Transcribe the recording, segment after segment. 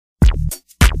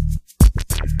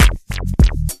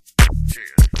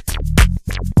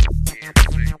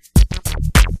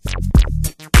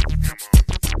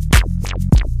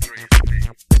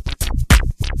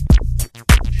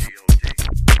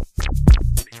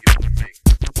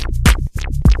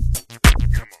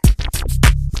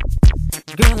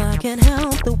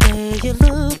The way you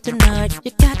look tonight,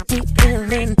 you got me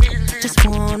feeling. Just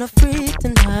wanna freak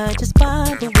tonight, just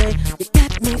by the way you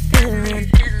got me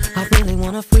feeling. I really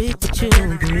wanna freak with you,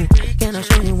 boo. Can I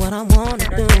show you what I wanna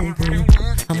do, boo?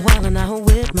 I'm wildin' out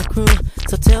with my crew,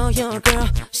 so tell your girl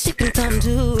she can come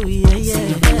too, yeah, yeah.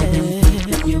 See, I've really been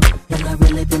peeping you, and I've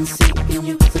really been seeking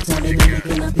you. So tell me, baby,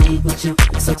 can I be with you?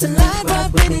 So tonight,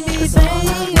 ride with me, baby. All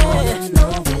I wanna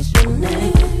know is your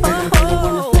name. And I really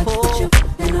wanna flex with you,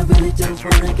 and I really do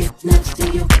wanna get next to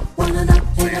you. Wanna not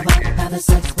think about having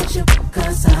sex with you,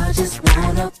 cause I just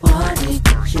wanna party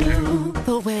with you.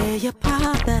 The way you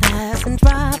pop that ass and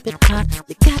drop it hot,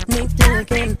 you got me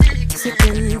digging.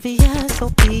 Sipping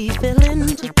VSOP,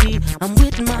 feeling to be. I'm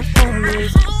with my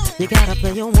homies. You gotta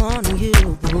play your one on you,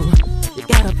 boo. You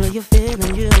gotta play your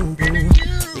feeling you, boo.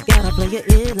 You gotta play your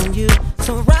ill and you.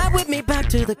 So ride with me back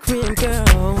to the crib,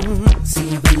 girl.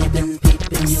 See, I've really been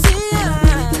peeping you, and I've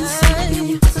really been seeking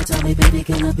you. So tell me, baby,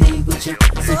 can I be with you?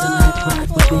 So tonight, ride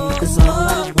with me, cause all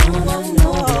I wanna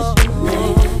know is your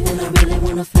name. And I really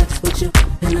wanna flex with you,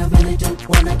 and I really don't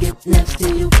wanna get next to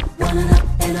you. Wanna not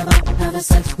ain't about having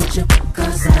sex with you,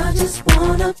 cause I just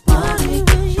wanna party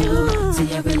with you.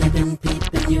 See, I've really been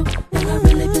peeping you, and I've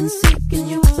really been seeking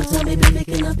you. So tell me, baby,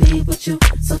 can I be with you?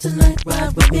 So tonight,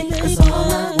 ride with me, cause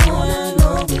all I wanna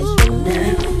know is your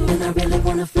name. And I really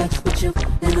wanna flex with you,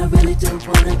 and I really do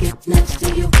wanna get next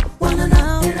to you. Wanna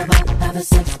not ain't about having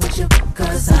sex with you,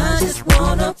 cause I just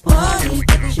wanna party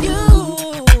with you.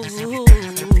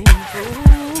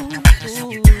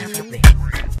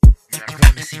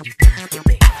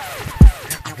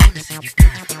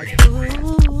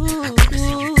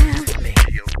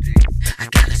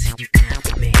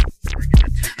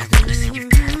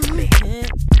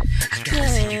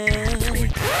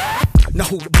 Now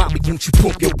hold up, mommy, won't you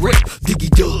pump your brake? Diggy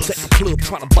dubs at the club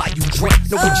tryna buy you drink.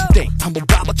 Now what you think? I'm a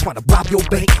robber tryna rob your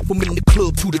bank? From in the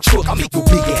club to the truck, I make your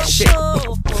big ass shake.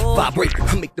 Vibrate,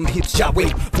 I make them hips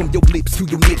gyrate. From your lips to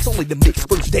your lips, only the mix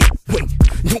first date. Wait,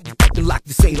 don't be acting like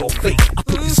this ain't all fake. I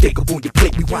put the steak up on your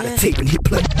plate, we ride a tape and hit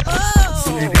play.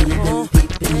 See, I've really been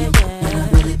peeping you, and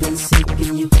I've really been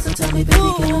seeking you. So tell me,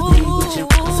 baby, can I be with you?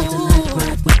 So tonight,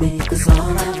 ride with me, cause all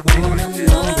I wanna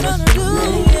know is your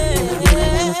name.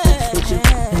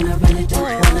 And I really don't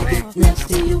wanna get next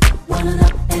to you. Wanna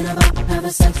not ain't about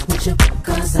having sex with you,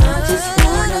 cause I just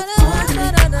wanna party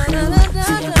with you.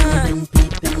 See, I've really been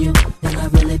peeping you, and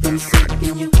I've really been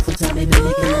seeking you. So tell me,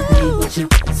 baby, can I be with you?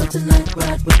 So tonight,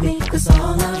 ride with me, cause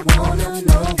all I wanna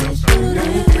know is your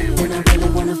name. And I really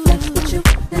wanna flex with you,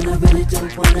 and I really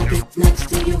don't wanna get next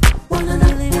to you.